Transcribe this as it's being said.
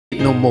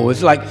no more.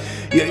 It's like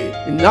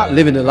you're not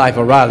living the life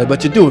of Riley,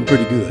 but you're doing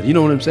pretty good. You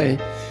know what I'm saying?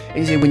 And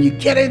he said, when you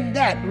get in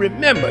that,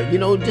 remember,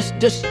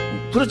 just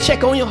put a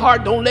check on your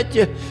heart. Don't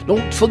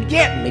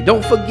forget me.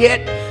 Don't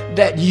forget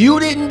that you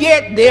didn't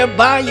get there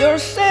by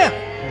yourself.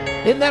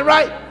 Isn't that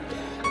right?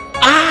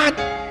 I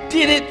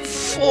did it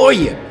for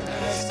you.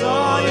 Cast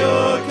all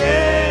your cares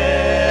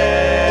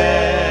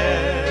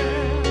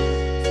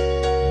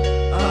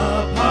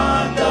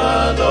upon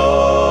the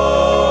Lord.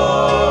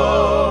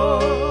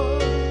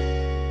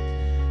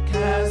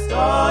 Cast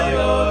all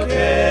your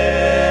cares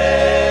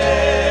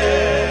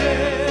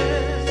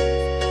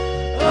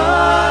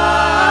upon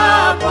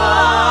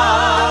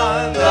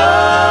the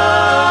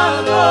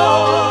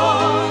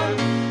Lord,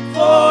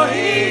 for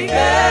He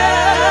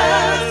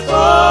cares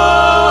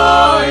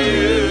for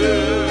you,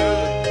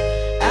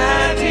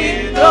 and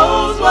He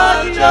knows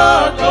what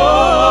you're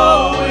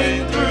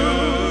going through.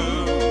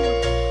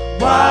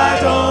 Why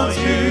don't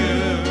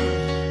you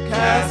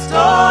cast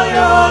all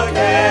your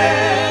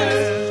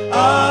cares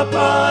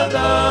upon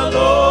the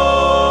Lord?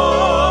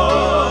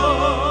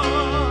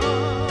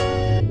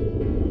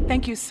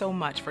 Thank you so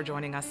much for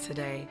joining us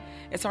today.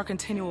 It's our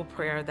continual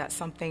prayer that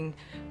something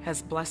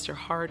has blessed your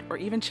heart or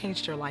even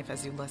changed your life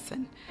as you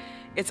listen.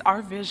 It's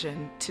our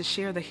vision to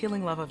share the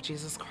healing love of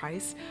Jesus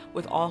Christ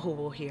with all who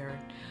will hear.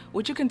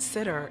 Would you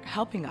consider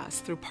helping us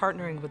through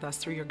partnering with us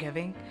through your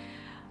giving?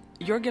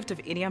 Your gift of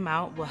any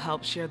amount will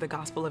help share the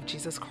gospel of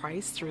Jesus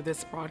Christ through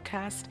this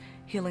broadcast,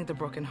 Healing the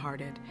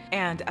Brokenhearted.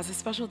 And as a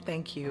special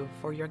thank you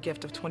for your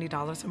gift of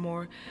 $20 or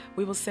more,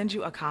 we will send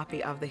you a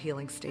copy of The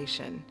Healing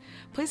Station.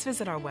 Please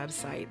visit our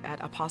website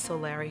at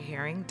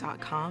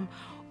apostlelarryherring.com,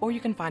 or you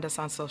can find us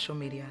on social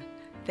media.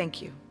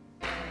 Thank you.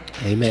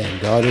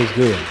 Amen. God is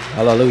good.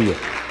 Hallelujah.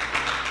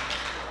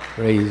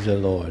 Praise the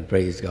Lord.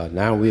 Praise God.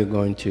 Now we are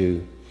going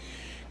to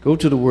go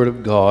to the Word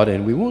of God,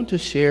 and we want to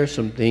share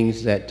some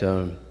things that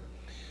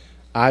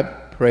I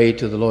pray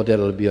to the Lord that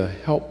it'll be a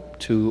help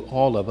to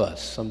all of us,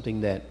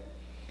 something that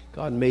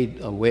God made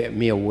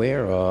me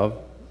aware of,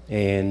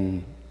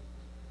 and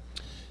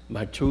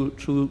my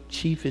true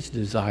chiefest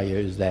desire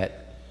is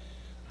that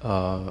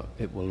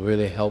it will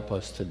really help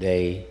us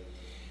today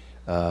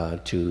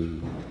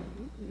to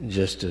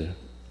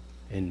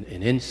in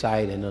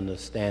insight and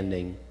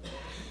understanding,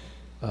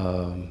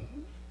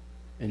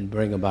 and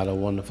bring about a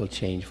wonderful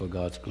change for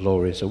God's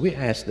glory. So we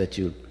ask that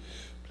you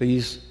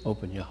please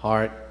open your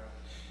heart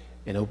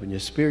and open your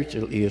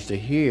spiritual ears to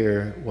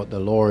hear what the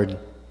Lord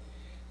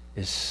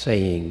is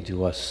saying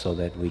to us so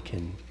that we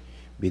can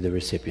be the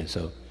recipient.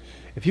 So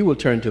if you will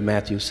turn to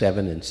Matthew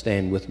 7 and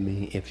stand with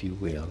me, if you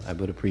will, I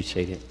would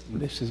appreciate it.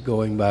 This is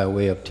going by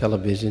way of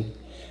television,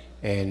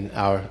 and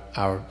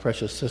our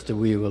precious sister,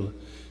 we will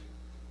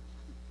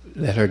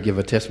let her give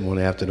a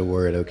testimony after the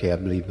word. Okay, I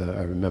believe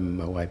I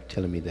remember my wife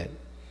telling me that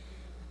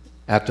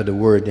after the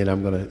word, then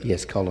I'm going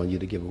to, call on you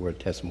to give a word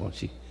of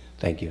testimony.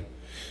 Thank you.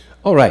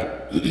 All right,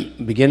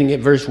 beginning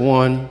at verse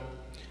 1,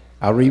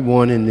 I'll read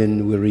one and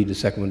then we'll read the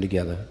second one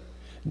together.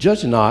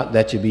 Judge not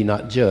that you be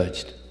not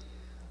judged.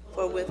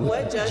 For with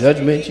what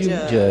judgment you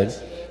judge,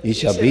 you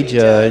shall be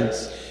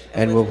judged,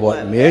 and with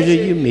what measure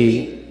you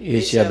meet,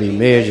 it shall be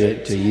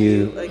measured to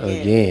you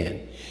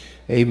again.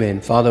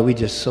 Amen. Father, we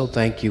just so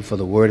thank you for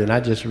the word, and I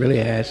just really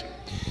ask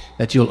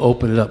that you'll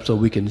open it up so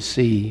we can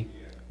see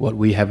what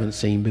we haven't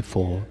seen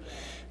before.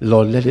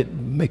 Lord, let it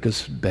make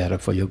us better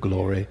for your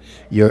glory.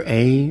 Your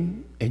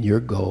aim and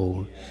your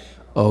goal,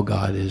 oh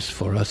God, is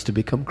for us to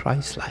become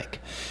Christ-like.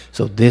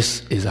 So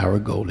this is our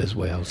goal as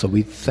well. So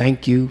we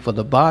thank you for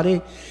the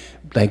body.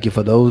 Thank you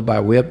for those by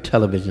way of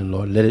television,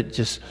 Lord. Let it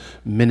just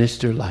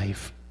minister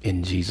life.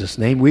 In Jesus'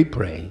 name we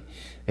pray.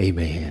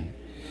 Amen.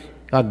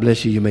 God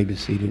bless you. You may be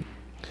seated.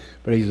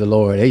 Praise the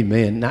Lord.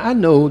 Amen. Now, I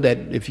know that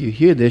if you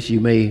hear this, you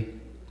may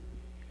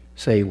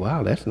say,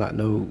 wow, that's not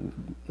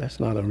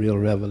a real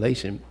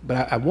revelation.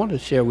 But I want to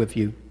share with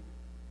you.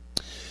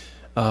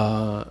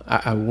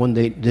 One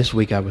day this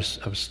week, I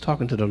was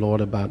talking to the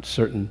Lord about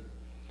certain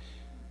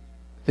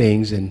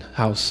things and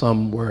how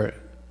some were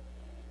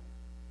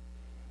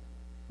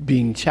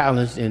being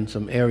challenged in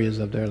some areas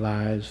of their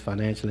lives,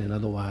 financially and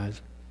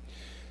otherwise.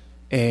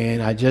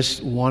 And I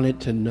just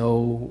wanted to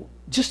know,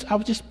 I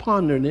was just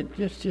pondering it,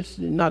 just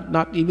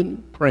not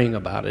even praying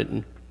about it.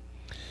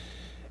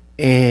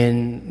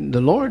 And the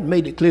Lord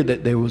made it clear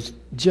that there was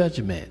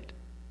judgment,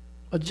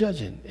 a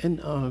judging. And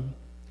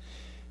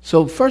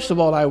so first of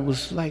all, I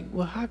was like,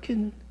 well, how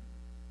can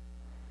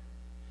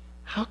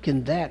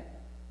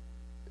that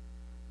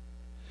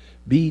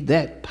be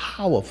that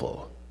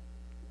powerful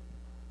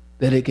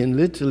that it can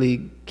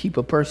literally keep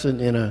a person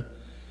in a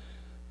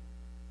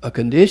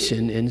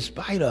condition in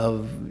spite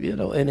of,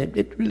 and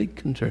it really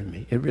concerned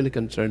me. It really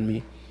concerned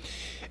me.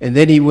 And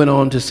then he went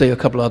on to say a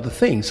couple other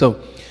things.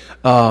 So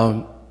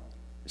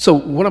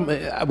what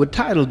I would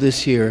title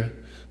this here,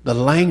 The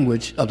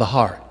Language of the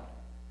Heart.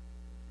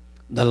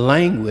 The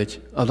language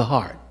of the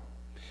heart.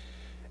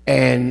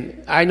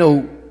 And I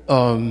know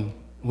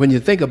when you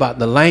think about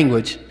the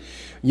language,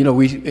 you know,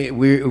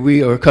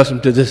 we are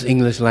accustomed to this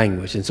English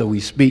language, and so we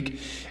speak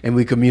and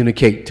we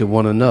communicate to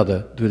one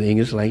another through the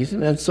English language,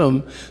 and then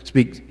some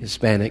speak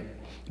Hispanic,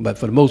 but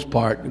for the most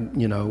part,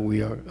 you know,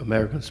 we are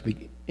Americans,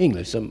 speak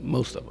English,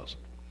 most of us.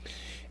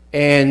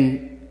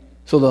 And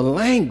so the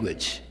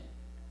language,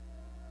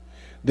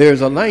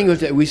 there's a language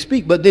that we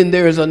speak, but then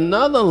there's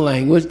another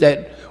language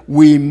that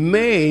we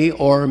may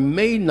or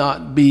may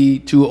not be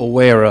too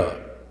aware of,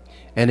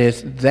 and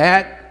it's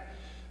that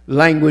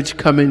language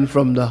coming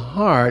from the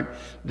heart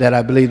that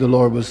I believe the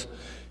Lord was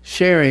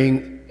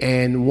sharing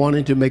and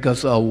wanting to make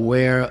us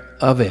aware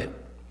of it,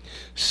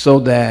 so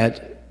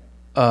that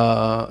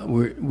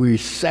we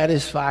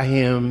satisfy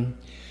Him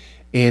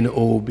in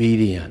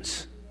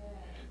obedience.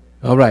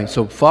 All right,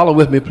 so follow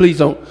with me. Please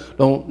don't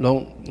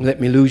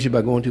let me lose you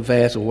by going too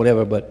fast or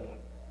whatever, but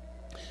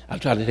I'll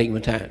try to take my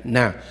time.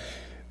 Now,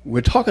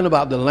 we're talking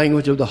about the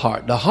language of the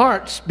heart. The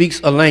heart speaks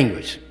a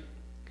language,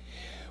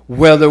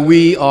 whether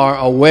we are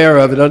aware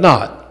of it or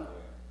not.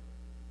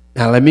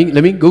 Now, let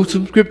me go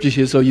some scriptures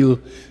here so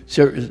you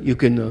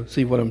can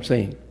see what I'm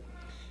saying.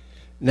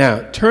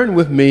 Now, turn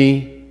with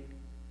me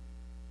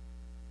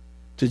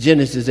to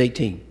Genesis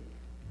 18.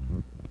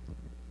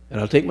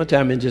 And I'll take my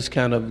time and just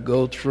kind of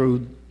go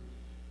through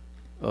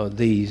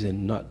these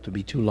and not to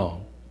be too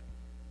long.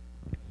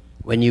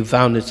 When you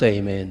found it, say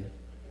amen.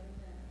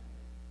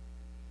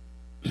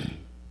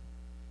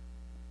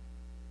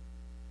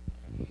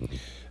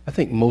 I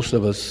think most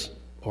of us,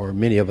 or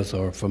many of us,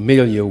 are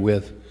familiar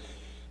with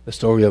the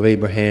story of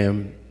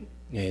Abraham,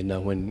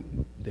 and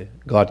when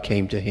God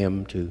came to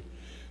him to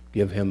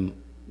give him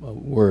a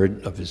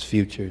word of his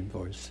future and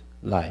for his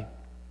life.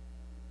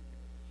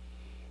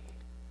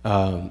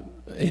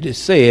 It is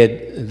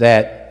said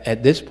that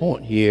at this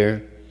point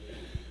here,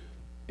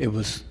 it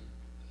was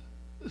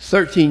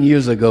 13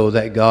 years ago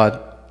that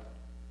God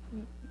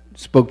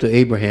spoke to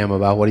Abraham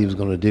about what he was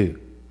going to do.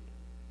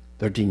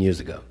 13 years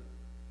ago.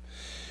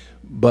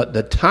 But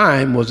the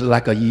time was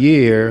like a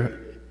year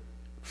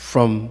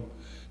from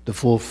the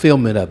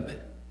fulfillment of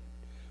it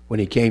when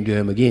he came to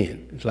him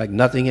again. It's like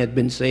nothing had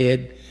been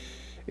said.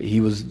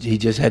 He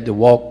just had to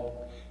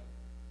walk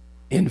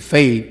in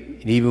faith,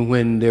 and even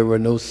when there were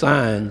no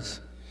signs,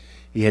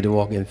 he had to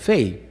walk in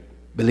faith,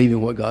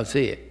 believing what God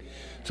said.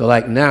 So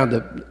like now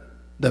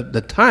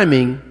the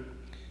timing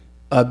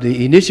of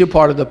the initial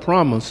part of the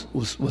promise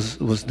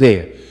was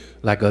there,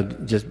 like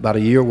just about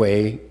a year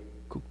away.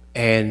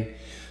 And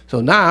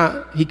so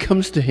now he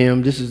comes to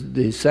him. This is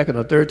the second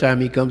or third time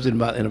he comes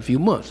in a few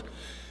months.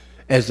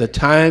 As the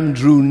time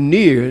drew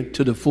near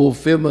to the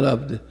fulfillment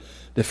of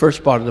the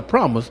first part of the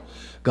promise,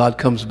 God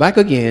comes back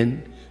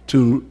again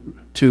to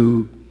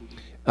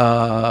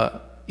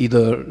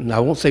either, I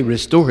won't say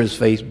restore his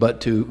faith,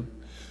 but to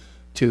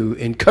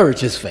encourage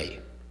his faith.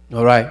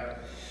 All right?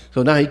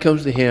 So now he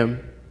comes to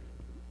him,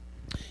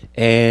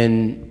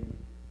 and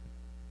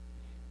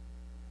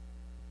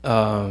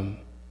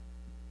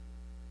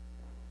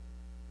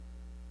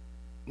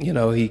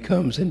he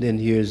comes, and then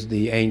here's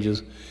the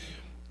angels,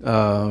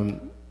 and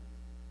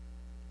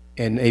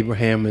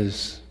Abraham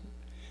is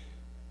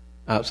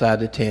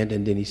outside the tent,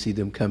 and then he sees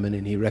them coming,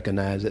 and he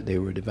recognized that they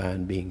were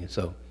divine beings.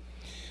 So,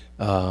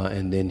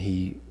 and then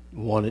he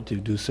wanted to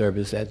do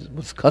service as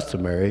was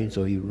customary,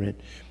 so he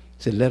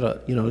said,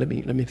 let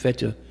me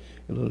fetch a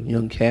little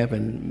young calf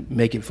and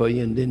make it for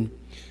you, and then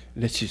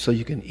so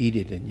you can eat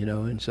it,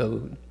 and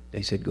so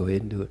they said, go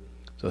ahead and do it.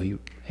 So he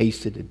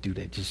hasted to do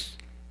that,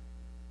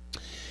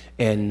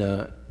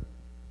 and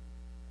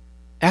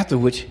after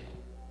which,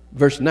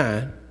 verse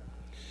 9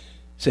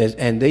 says,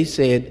 and they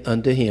said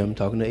unto him,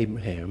 talking to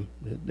Abraham,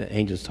 the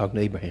angels talking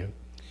to Abraham,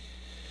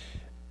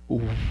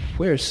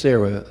 where is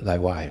Sarah thy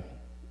wife?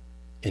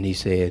 And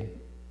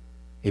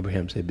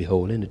Abraham said,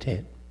 behold, in the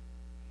tent.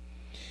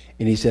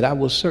 And he said, I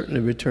will certainly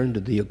return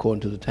to thee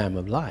according to the time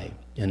of life.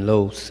 And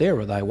lo,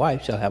 Sarah thy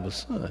wife shall have a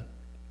son.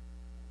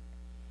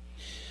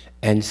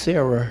 And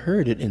Sarah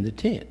heard it in the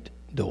tent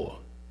door,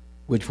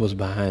 which was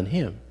behind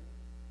him.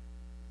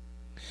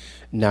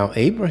 Now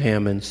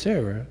Abraham and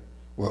Sarah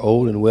were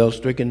old and well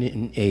stricken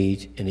in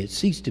age, and it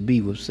ceased to be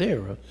with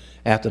Sarah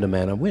after the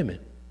manner of women.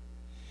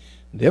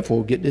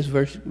 Therefore, get this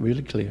verse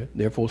really clear.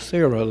 Therefore,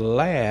 Sarah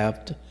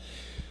laughed,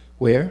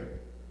 where?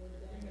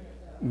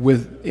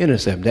 Within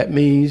herself. That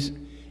means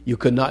you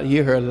could not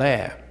hear her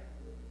laugh.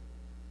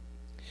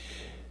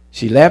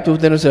 She laughed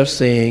within herself,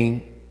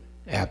 saying,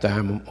 after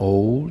I'm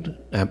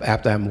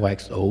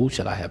waxed old,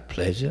 shall I have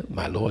pleasure,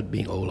 my Lord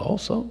being old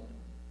also?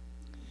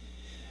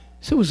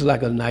 So it was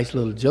like a nice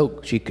little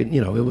joke. She could,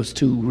 it was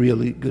too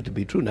really good to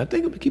be true. Now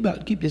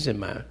keep this in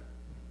mind.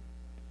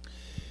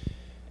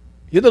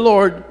 Here the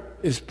Lord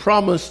is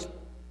promised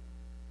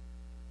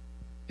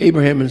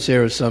Abraham and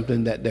Sarah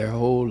something that their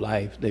whole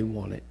life they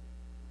wanted.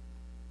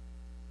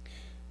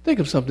 Think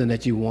of something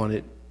that you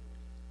wanted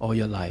all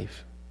your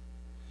life,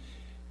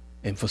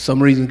 and for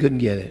some reason couldn't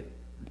get it.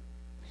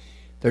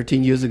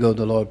 13 years ago,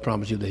 the Lord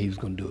promised you that he was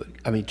going to do it.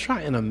 I mean,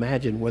 try and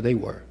imagine where they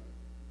were.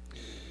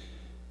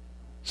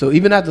 So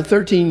even after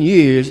 13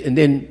 years, and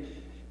then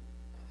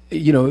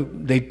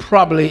they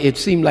probably, it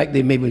seemed like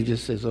they maybe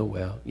just says, oh,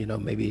 well,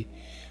 maybe,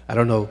 I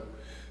don't know.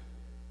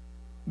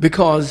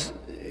 Because,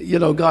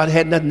 God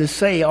had nothing to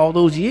say all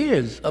those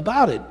years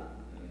about it.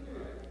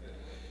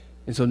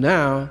 And so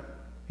now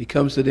he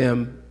comes to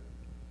them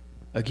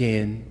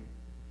again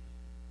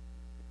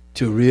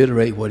to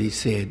reiterate what he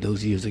said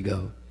those years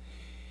ago.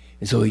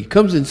 And so he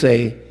comes and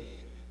say,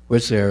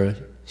 where's Sarah?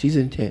 She's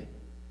in tent.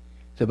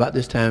 So about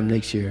this time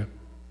next year,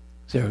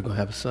 Sarah's going to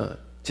have a son.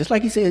 Just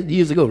like he said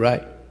years ago,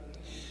 right?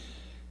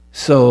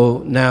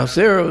 So now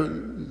Sarah,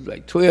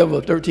 like 12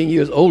 or 13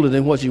 years older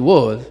than what she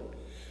was.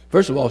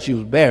 First of all, she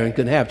was barren,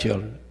 couldn't have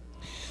children.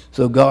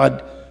 So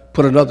God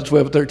put another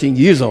 12 or 13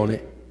 years on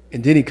it,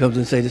 and then he comes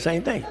and says the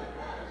same thing.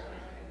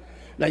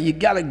 Now you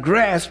got to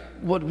grasp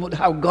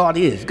how God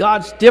is.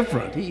 God's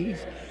different.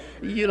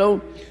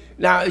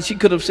 Now she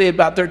could have said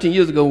about 13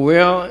 years ago,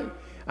 well,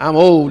 I'm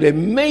old. There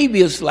may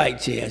be a slight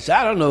chance.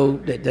 I don't know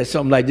that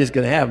something like this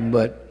going to happen,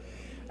 but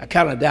I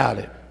kind of doubt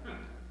it.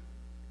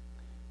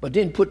 But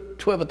then put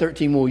 12 or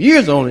 13 more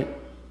years on it,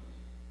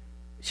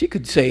 she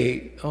could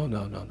say, oh,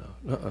 no,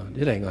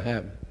 this ain't going to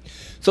happen.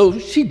 So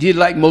she did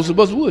like most of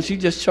us would. She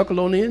just chuckled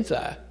on the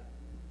inside.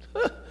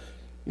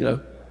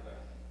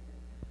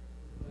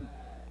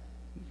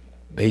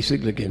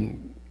 Basically,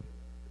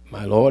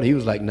 my Lord, he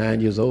was like 9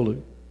 years older.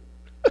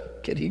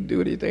 Can he do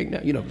anything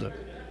now?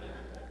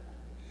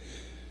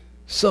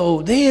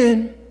 So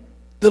then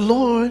the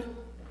Lord,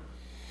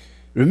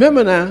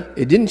 remember now,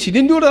 she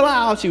didn't do it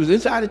aloud. She was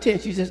inside the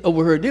tent. She just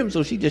overheard them,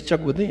 so she just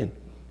chuckled within.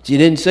 She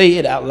didn't say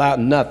it out loud,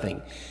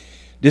 nothing.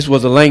 This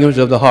was the language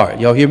of the heart.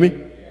 Y'all hear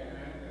me?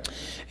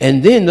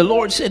 And then the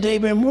Lord said to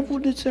Abraham,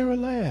 what did Sarah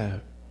laugh?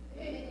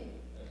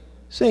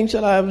 Saying,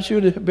 shall I have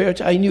sure to bear a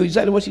child? He knew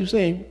exactly what she was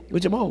saying,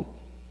 which I'm old.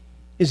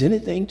 Is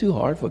anything too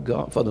hard for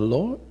God, for the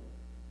Lord?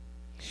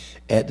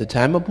 At the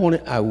time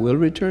appointed, I will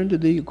return to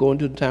thee according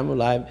to the time of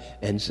life,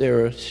 and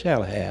Sarah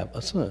shall have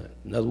a son.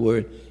 In other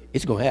words,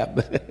 it's going to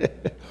happen.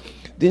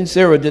 Then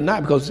Sarah did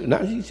not, because now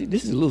this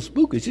is a little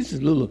spooky. This is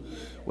a little,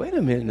 wait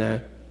a minute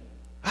now.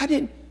 I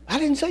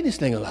didn't say this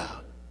thing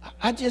aloud.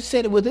 I just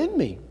said it within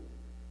me.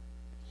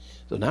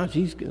 So now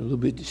she's getting a little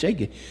bit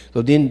shaky.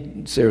 So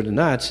then Sarah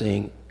denied,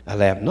 saying, I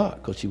laughed not,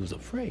 because she was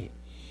afraid.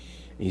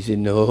 And he said,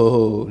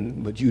 no,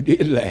 but you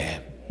did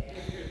laugh.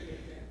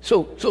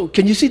 So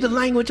can you see the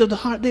language of the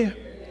heart there?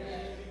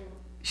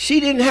 She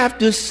didn't have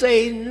to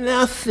say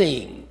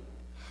nothing.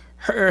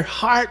 Her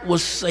heart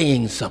was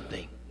saying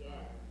something.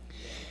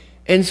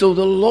 And so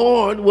the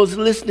Lord was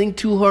listening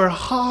to her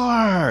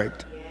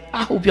heart.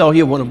 I hope y'all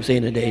hear what I'm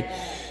saying today.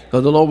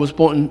 Because the Lord was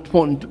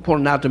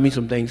pointing out to me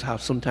some things, how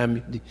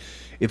sometimes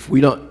if we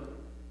don't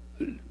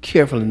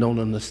carefully don't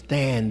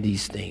understand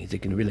these things, it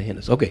can really hinder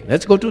us. Okay,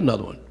 let's go to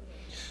another one.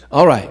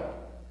 All right.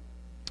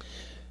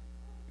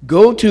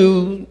 Go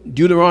to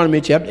Deuteronomy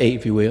chapter 8,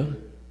 if you will.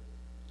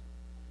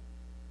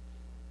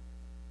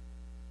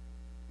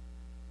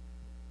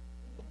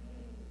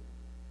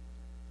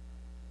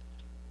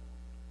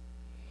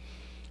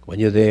 When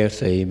you're there,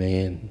 say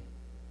amen.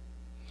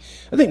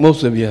 I think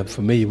most of you are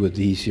familiar with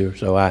these here,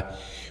 so I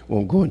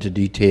won't go into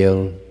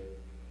detail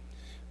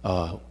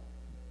a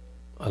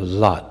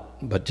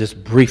lot, but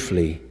just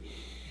briefly.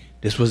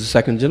 This was the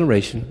second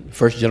generation.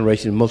 First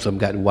generation, most of them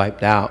got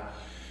wiped out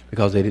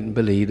because they didn't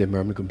believe. They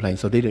murmured and complained,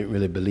 so they didn't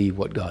really believe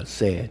what God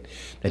said,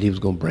 that he was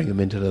going to bring them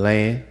into the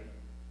land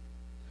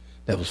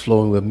that was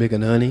flowing with milk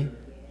and honey.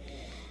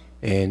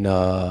 And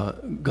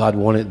God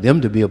wanted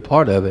them to be a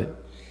part of it,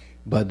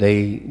 but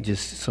they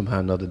just somehow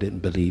or another didn't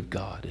believe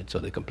God, and so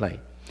they complained.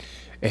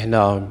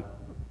 And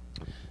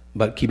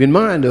but keep in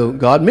mind, though,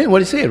 God meant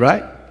what he said,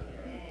 right?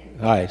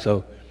 All right,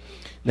 so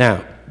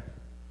now,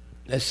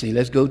 let's see.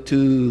 Let's go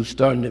to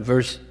starting at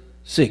verse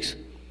 6.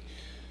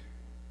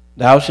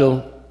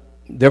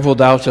 Therefore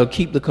thou shalt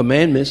keep the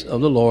commandments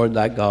of the Lord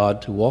thy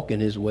God to walk in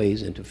his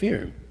ways and to fear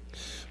him.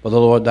 For the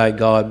Lord thy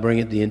God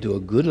bringeth thee into a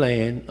good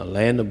land, a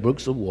land of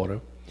brooks of water,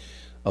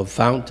 of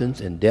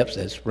fountains and depths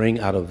that spring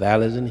out of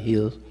valleys and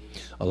hills,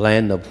 a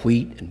land of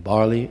wheat and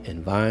barley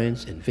and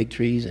vines and fig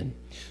trees and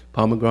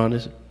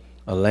pomegranates,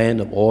 a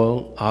land of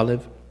oil,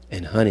 olive,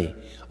 and honey,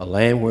 a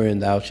land wherein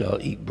thou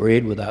shalt eat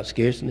bread without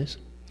scarceness.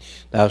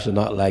 Thou shalt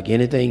not lack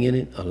anything in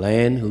it, a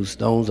land whose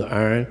stones are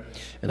iron,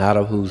 and out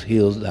of whose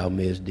hills thou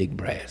mayest dig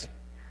brass.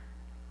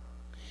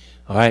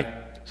 All right,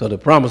 so the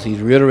promise, he's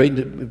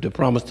reiterating the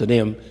promise to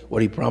them,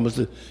 what he promised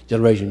the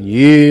generation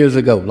years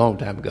ago, long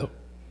time ago.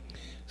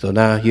 So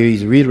now here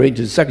he's reiterating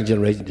to the second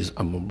generation,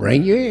 I'm going to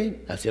bring you in.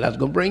 I said I was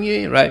going to bring you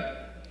in, right?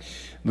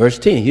 Verse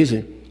 10, he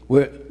said,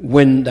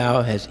 when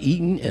thou hast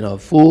eaten and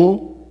art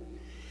full,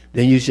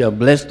 then you shall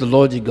bless the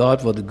Lord your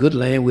God for the good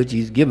land which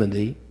he's given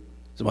thee.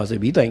 Somebody say,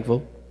 be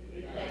thankful.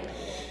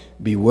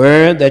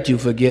 Beware that you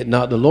forget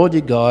not the Lord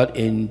your God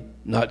in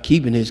not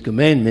keeping his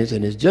commandments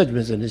and his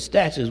judgments and his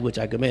statutes which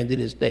I commanded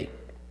this day.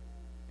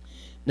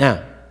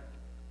 Now,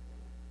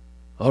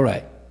 all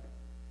right.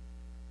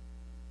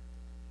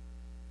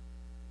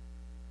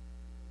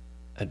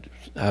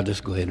 I'll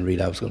just go ahead and read.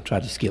 I was going to try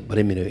to skip, but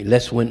anyway,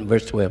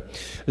 verse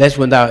 12. Lest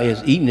when thou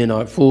hast eaten and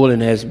art full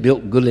and hast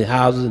built goodly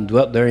houses and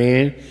dwelt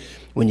therein,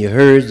 when your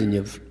herds and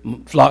your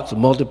flocks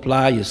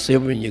multiply, your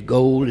silver and your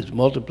gold is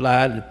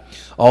multiplied, and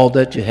all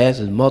that you have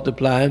is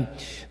multiplied,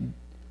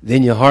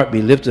 then your heart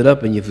be lifted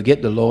up and you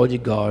forget the Lord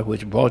your God,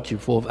 which brought you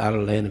forth out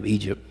of the land of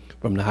Egypt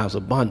from the house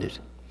of bondage,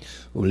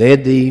 who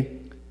led thee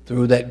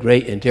through that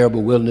great and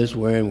terrible wilderness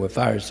wherein were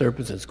fiery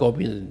serpents and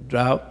scorpions and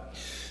drought,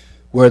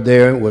 where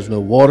there was no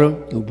water,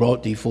 who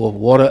brought thee forth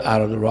water out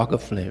of the rock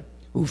of flint,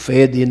 who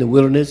fed thee in the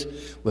wilderness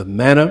with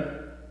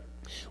manna,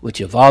 which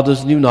your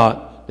fathers knew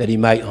not, that he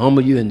might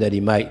humble you and that he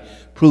might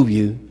prove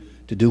you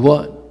to do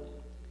what?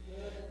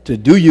 To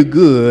do you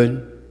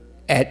good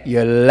at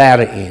your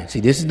latter end. See,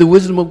 this is the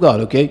wisdom of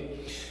God, okay?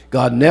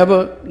 God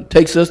never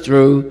takes us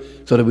through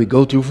so that we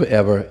go through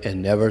forever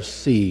and never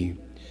see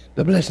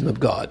the blessing of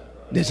God.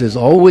 This is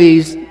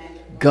always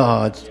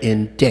God's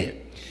intent.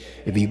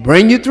 If he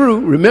bring you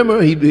through,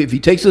 remember, if he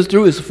takes us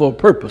through, it's for a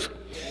purpose.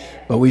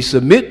 But we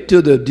submit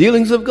to the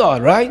dealings of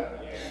God, right?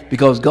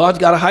 Because God's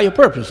got a higher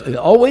purpose. He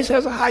always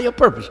has a higher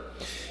purpose.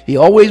 He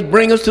always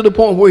brings us to the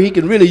point where he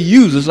can really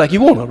use us like he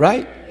wants,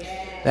 right?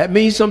 That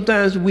means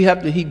sometimes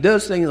he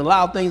does things,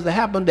 allow things to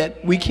happen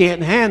that we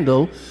can't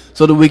handle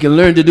so that we can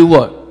learn to do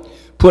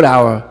what? Put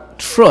our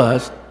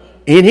trust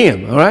in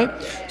him, all right?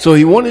 So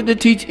he wanted to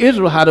teach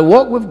Israel how to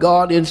walk with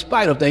God in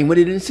spite of things when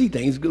they didn't see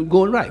things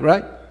going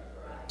right?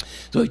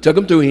 So he took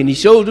them through and he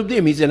showed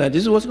them. He said, now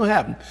this is what's going to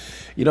happen.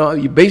 You know,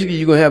 you're going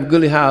to have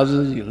goodly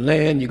houses, your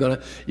land, you're going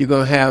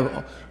to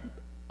have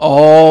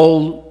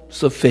all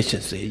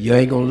sufficiency. You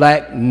ain't going to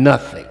lack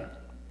nothing.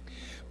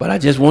 But I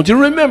just want you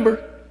to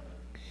remember,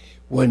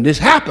 when this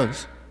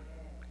happens,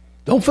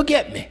 don't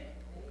forget me.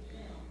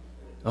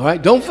 All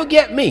right? Don't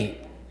forget me.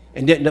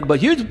 But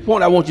here's the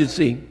point I want you to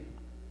see.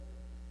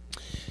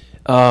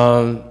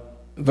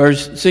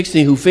 Verse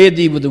 16, who fed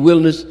thee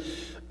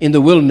in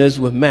the wilderness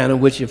with manna,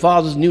 which your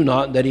fathers knew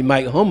not, that he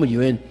might humble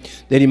you and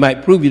that he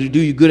might prove you to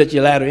do you good at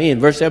your latter end.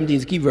 Verse 17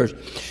 is the key verse.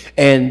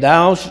 And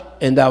thou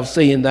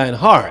say in thine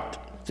heart,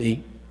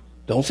 see,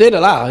 don't say it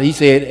aloud. He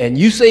said, and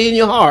you say in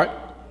your heart,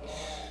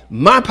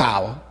 my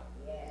power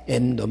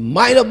and the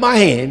might of my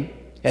hand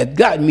hath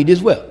gotten me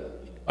this well.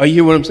 Are you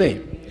hear what I'm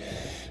saying?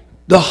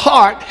 The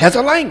heart has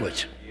a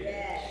language.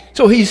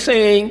 So he's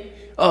saying,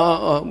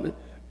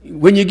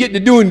 when you get to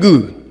doing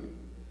good,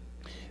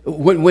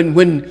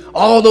 when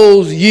all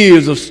those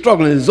years of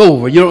struggling is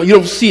over, you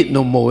don't see it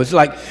no more. It's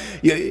like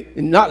you're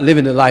not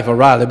living the life of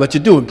Riley, but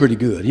you're doing pretty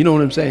good. You know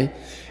what I'm saying?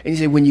 And he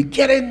said, when you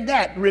get in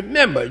that,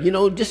 remember,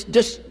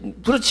 just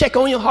put a check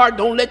on your heart.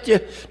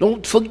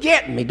 Don't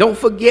forget me. Don't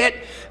forget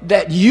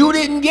that you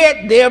didn't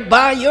get there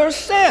by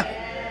yourself.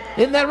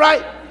 Isn't that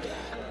right?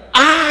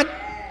 I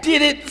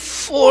did it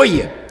for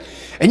you.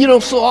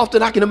 And so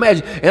often I can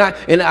imagine,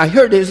 and I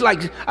heard it's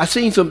like I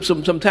seen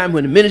some time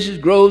when the ministries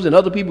grows and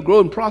other people grow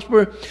and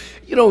prosper,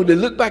 they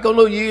look back on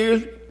those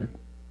years.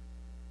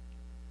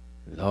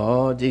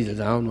 Lord Jesus,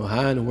 I don't know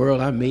how in the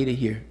world I made it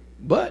here,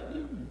 but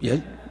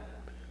yeah,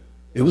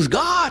 it was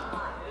God.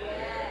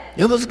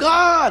 It was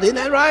God, isn't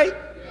that right?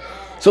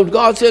 So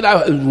God said,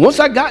 once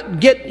I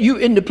get you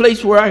in the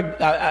place where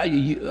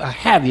I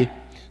have you,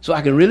 so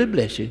I can really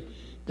bless you,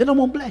 then I'm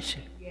gonna bless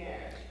you.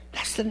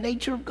 That's the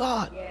nature of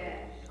God.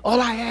 All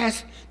I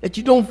ask that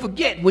you don't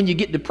forget when you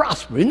get to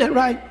prosper. Isn't that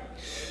right?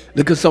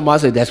 Look at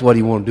somebody say, that's what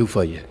he want to do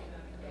for you.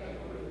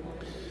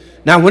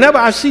 Now, whenever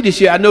I see this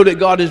here, I know that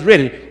God is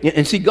ready.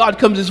 And see, God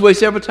comes this way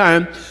several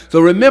times. So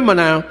remember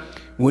now,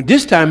 when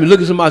this time you look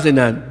at somebody and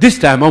say, now, this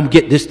time I'm going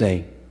to get this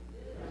thing.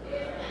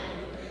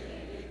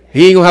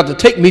 He ain't going to have to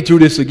take me through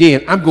this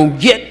again. I'm going to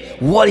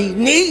get what he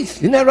needs.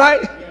 Isn't that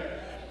right?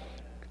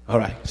 All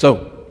right.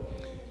 So,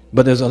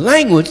 but there's a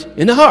language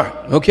in the heart.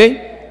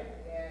 Okay?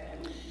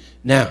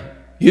 Now,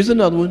 here's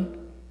another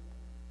one.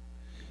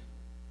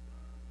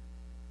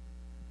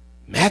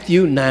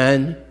 Matthew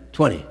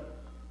 9:20.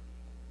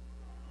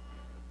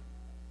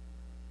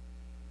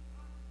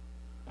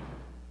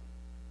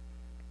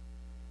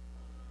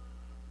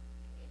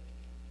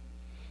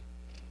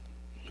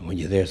 When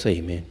you're there, say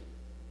amen.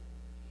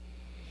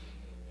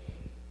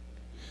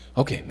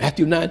 Okay,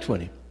 Matthew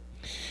 9:20.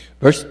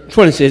 Verse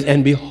 20 says,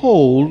 and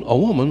behold, a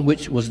woman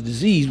which was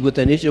diseased with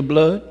an issue of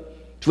blood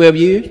 12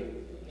 years,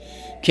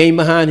 came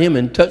behind him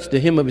and touched the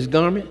hem of his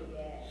garment,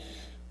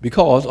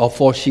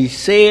 for she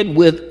said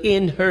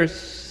within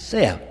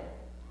herself,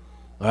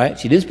 all right,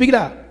 she didn't speak it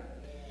out,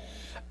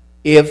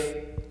 if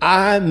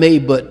I may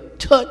but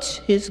touch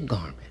his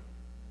garment,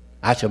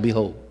 I shall be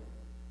whole.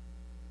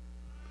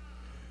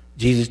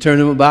 Jesus turned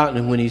him about,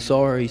 and when he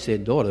saw her, he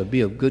said, daughter, be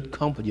of good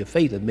comfort, your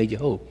faith has made you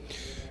whole.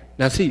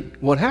 Now see,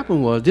 what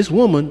happened was this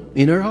woman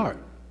in her heart,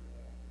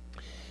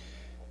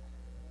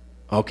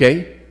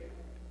 okay,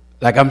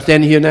 like I'm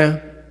standing here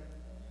now,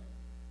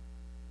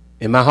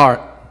 in my heart,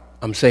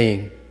 I'm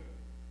saying,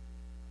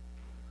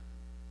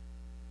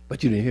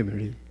 but you didn't hear me,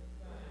 really.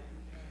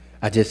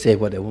 I just said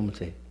what that woman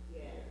said.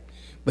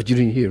 But you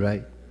didn't hear,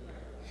 right?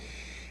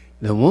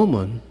 The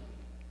woman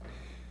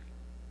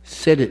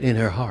said it in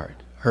her heart.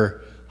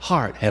 Her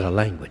heart had a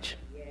language.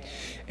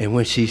 And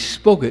when she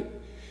spoke it,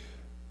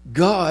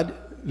 God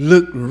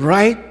looked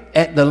right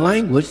at the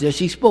language that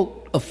she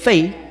spoke of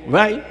faith,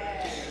 right?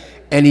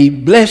 And he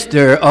blessed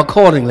her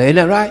accordingly. Isn't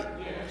that right?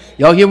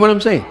 Y'all hear what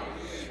I'm saying?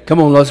 Come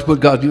on, let's put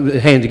God's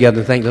hands together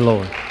and thank the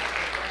Lord.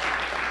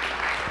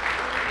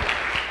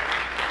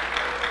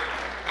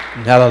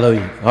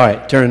 Hallelujah. All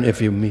right, turn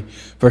if you me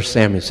 1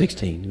 Samuel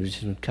 16. We're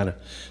just kind of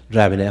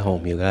driving that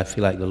home here. I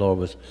feel like the Lord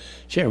was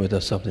sharing with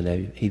us something that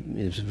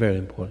is very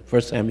important.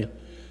 1 Samuel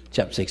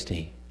chapter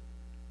 16.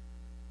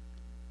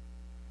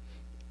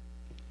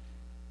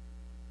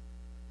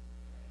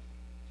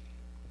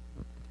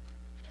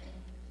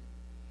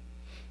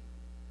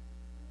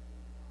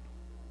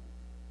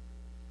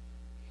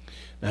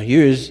 Now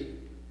here's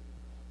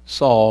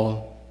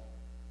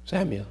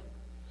Samuel.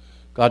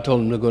 God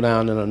told him to go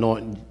down and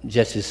anoint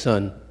Jesse's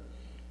son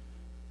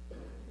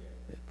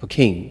for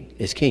king.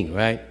 It's king,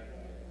 right?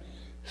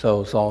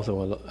 So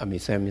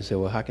Samuel said,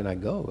 well, how can I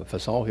go? If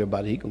it's all here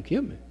about it, he can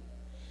kill me.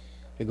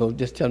 He goes,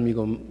 just tell him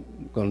you're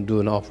going to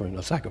do an offering,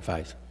 a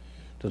sacrifice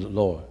to the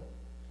Lord.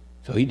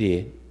 So he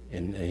did.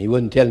 And he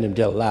wasn't telling him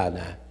to tell a lie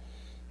now.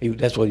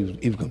 That's what he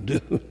was going to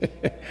do.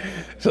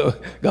 So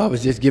God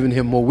was just giving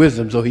him more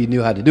wisdom so he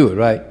knew how to do it,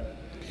 right?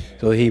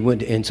 So he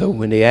went, and so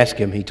when they asked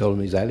him, he told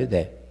them exactly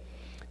that.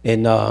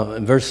 And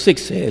verse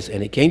 6 says,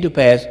 and it came to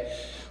pass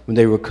when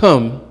they were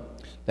come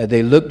that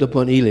they looked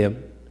upon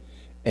Eliab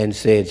and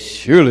said,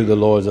 surely the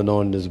Lord's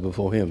anointed is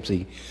before him.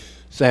 See,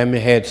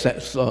 Samuel had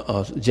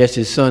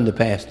Jesse's son to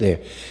pass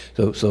there.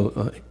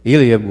 So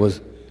Eliab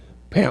was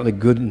apparently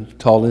good and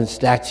tall in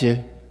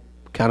stature,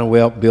 kind of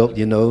well built,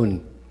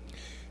 and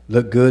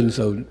looked good. And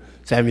so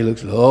Samuel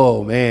looks,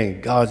 oh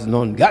man, God's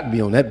anointing got to be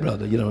on that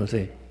brother. You know what I'm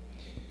saying?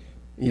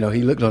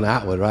 He looked on the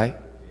outward, right?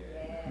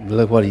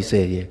 Look what he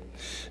said here.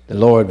 The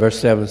Lord, verse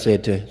 7,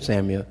 said to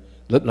Samuel,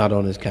 look not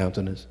on his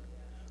countenance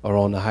or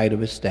on the height of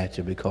his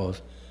stature,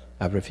 because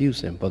I've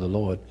refused him. For the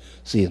Lord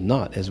seeth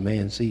not as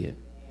man seeth.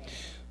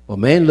 Well,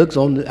 man looks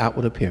on the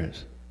outward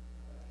appearance,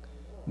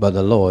 but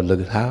the Lord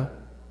looketh how?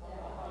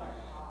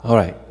 All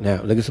right,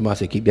 now look at somebody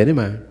say, keep that in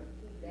mind.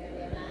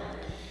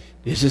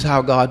 This is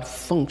how God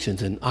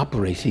functions and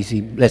operates.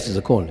 He blesses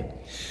accordingly.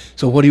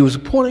 So what he was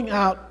pointing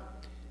out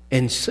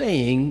and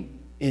saying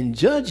in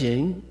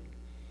judging,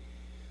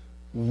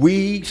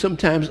 we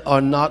sometimes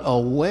are not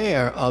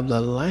aware of the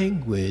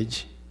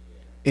language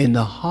in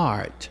the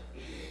heart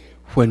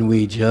when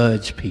we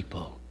judge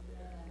people.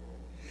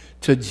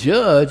 To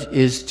judge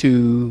is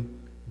to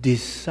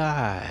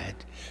decide,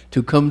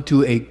 to come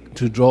to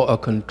draw a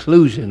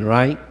conclusion,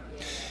 right?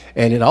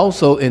 And it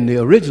also, in the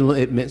original,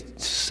 it meant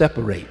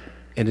separate.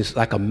 And it's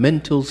like a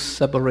mental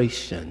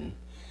separation.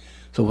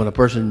 So when a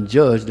person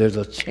judges, there's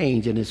a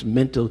change in his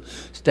mental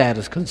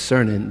status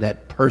concerning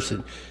that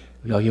person.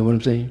 Y'all hear what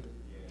I'm saying?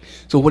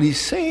 So what he's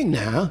saying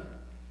now,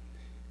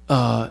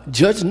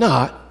 judge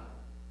not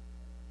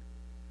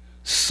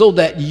so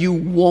that you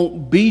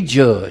won't be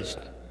judged.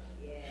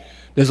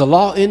 There's a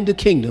law in the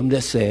kingdom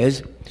that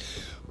says,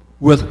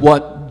 with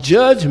what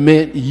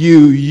judgment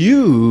you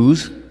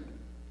use,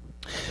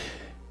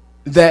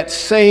 that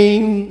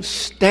same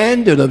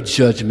standard of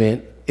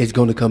judgment is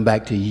going to come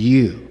back to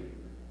you.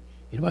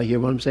 Anybody hear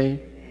what I'm saying?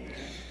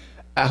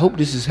 I hope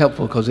this is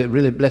helpful because it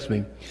really blessed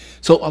me.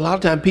 So a lot of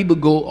times people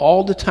go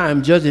all the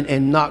time judging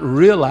and not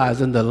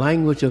realizing the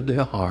language of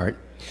their heart,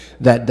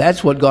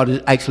 that's what God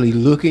is actually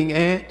looking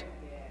at.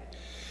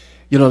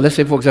 Let's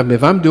say, for example,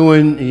 if I'm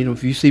doing,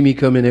 if you see me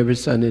coming every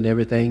Sunday and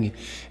everything,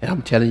 and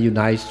I'm telling you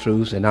nice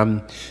truths and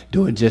I'm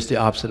doing just the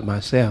opposite of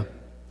myself,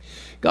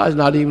 God's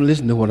not even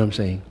listening to what I'm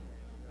saying.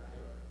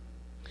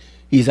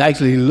 He's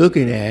actually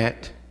looking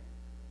at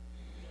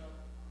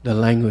the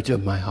language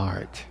of my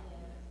heart.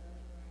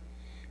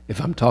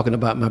 If I'm talking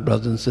about my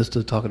brothers and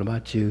sisters, talking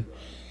about you,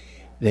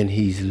 then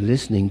he's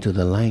listening to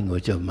the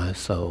language of my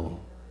soul.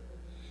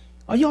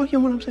 Are y'all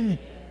hearing what I'm saying?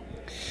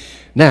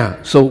 Now,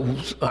 so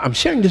I'm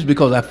sharing this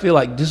because I feel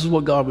like this is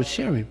what God was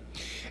sharing.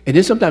 And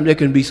then sometimes there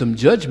can be some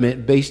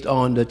judgment based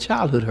on the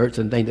childhood hurts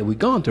and things that we've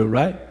gone through,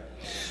 right?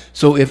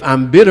 So if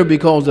I'm bitter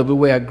because of the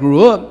way I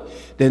grew up,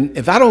 then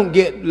if I don't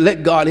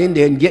let God in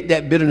there and get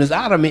that bitterness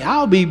out of me,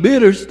 I'll be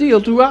bitter still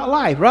throughout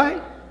life,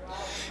 right?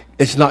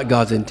 It's not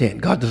God's intent.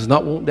 God does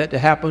not want that to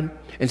happen.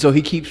 And so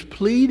he keeps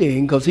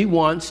pleading because he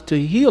wants to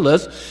heal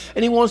us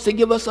and he wants to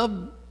give us a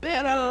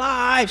better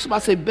life.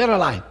 Somebody say better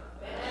life.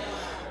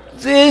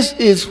 This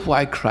is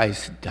why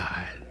Christ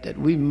died, that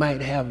we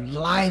might have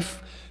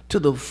life to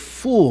the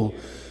full.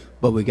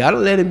 But we got to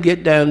let him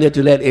get down there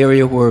to that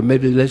area where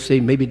maybe, let's say,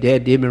 maybe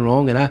Dad did me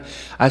wrong and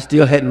I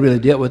still hadn't really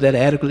dealt with that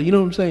adequately. You know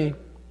what I'm saying?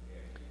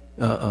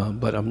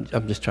 But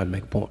I'm just trying to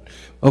make a point.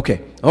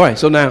 Okay. All right.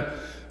 So now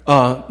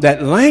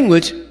that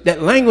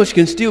language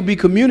can still be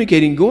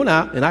communicating, going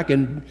out, and I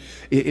can,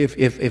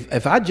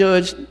 if I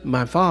judged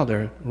my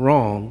father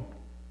wrong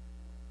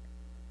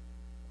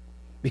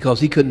because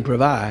he couldn't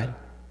provide,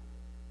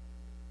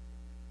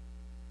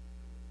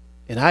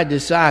 and I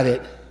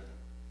decided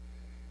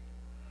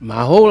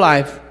my whole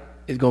life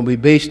is going to be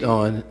based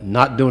on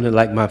not doing it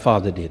like my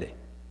father did it.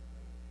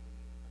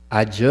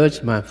 I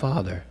judged my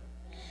father.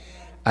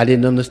 I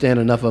didn't understand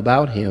enough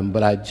about him,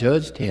 but I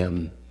judged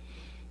him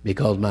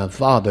because my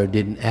father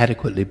didn't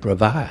adequately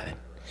provide.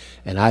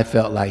 And I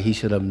felt like he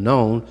should have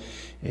known,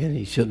 and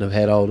he shouldn't have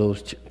had all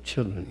those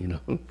children, you know.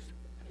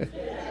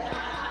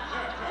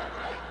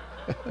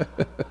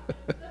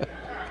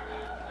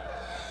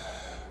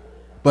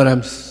 But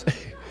I'm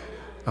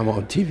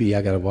on TV,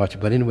 I got to watch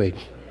it. But anyway,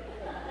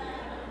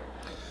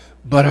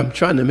 but I'm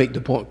trying to make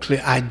the point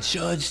clear. I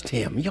judged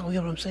him. You know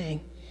what I'm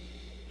saying?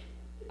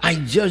 I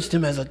judged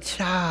him as a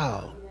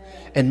child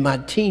in my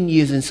teen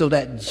years. And so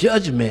that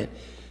judgment,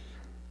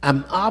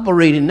 I'm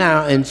operating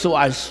now. And so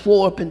I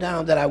swore up and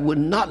down that I would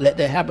not let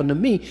that happen to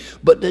me.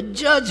 But the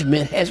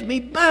judgment has me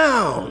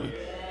bound.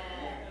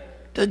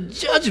 The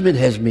judgment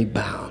has me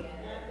bound.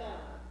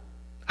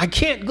 I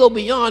can't go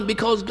beyond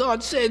because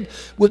God said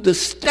with the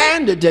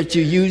standard that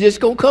you use, it's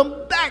going to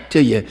come back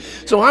to you.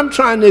 So I'm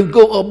trying to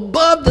go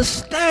above the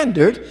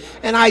standard,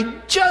 and I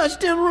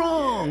judged him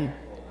wrong.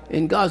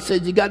 And God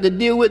said, you got to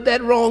deal with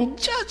that wrong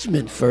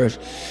judgment first.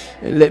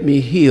 And let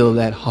me heal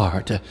that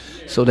heart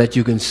so that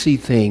you can see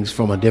things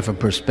from a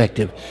different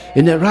perspective.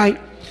 Isn't that right?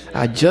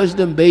 I judged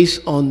them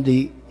based on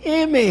the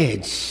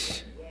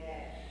image.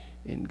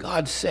 And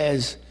God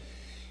says,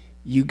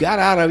 you got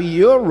out of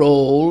your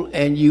role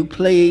and you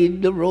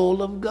played the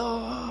role of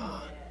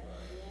God.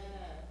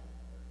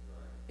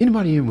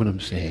 Anybody hear what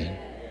I'm saying?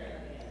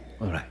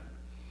 All right.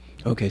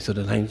 Okay, so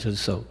the language of the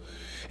soul.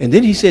 And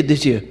then he said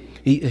this year,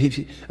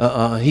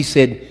 he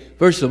said,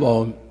 first of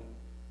all,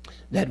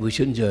 that we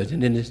shouldn't judge.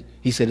 And then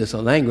he said it's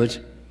a language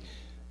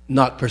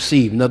not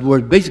perceived. In other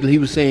words, basically he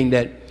was saying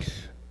that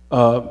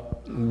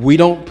we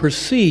don't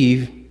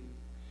perceive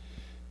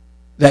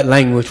that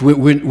language.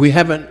 We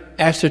haven't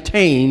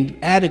ascertained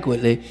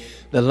adequately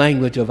the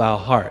language of our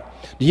heart.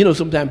 You know,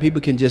 sometimes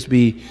people can just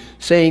be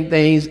saying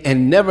things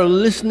and never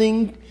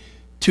listening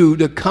to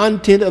the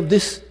content of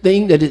this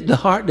thing that is the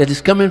heart that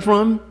is coming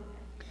from.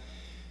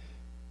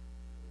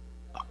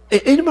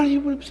 Anybody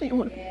hear what I'm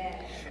saying?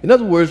 In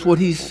other words, what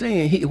he's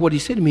saying, what he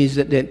said to me is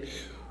that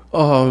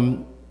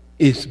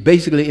it's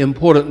basically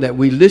important that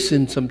we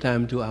listen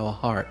sometime to our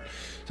heart.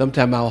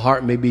 Sometimes our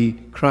heart may be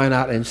crying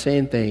out and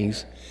saying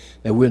things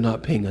that we're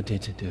not paying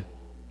attention to.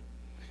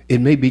 It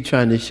may be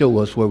trying to show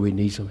us where we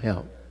need some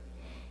help.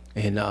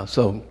 And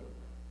so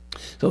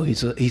he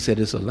said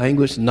it's a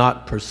language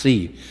not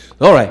perceived.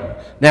 All right.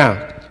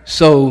 Now,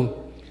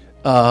 so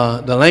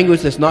the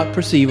language that's not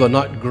perceived or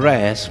not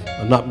grasped,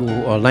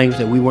 or language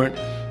that we weren't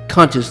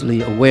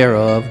consciously aware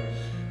of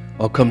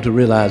or come to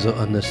realize or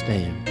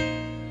understand.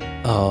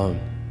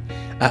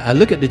 I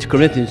look at the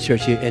Corinthians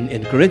church here, and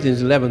in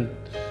Corinthians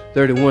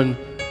 11:31,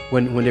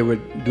 when they were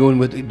doing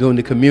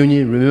the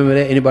communion, remember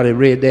that? Anybody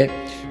read that?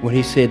 When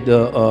he said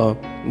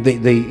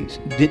they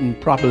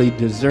didn't properly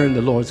discern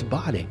the Lord's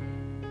body.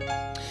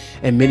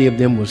 And many of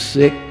them were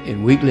sick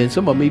and weakly, and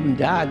some of them even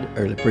died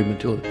early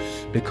prematurely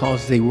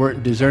because they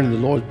weren't discerning the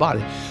Lord's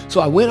body. So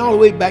I went all the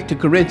way back to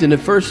Corinthians, the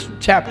first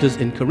chapters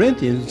in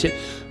Corinthians.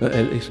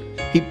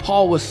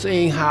 Paul was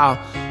saying how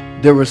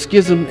there were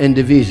schism and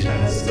division.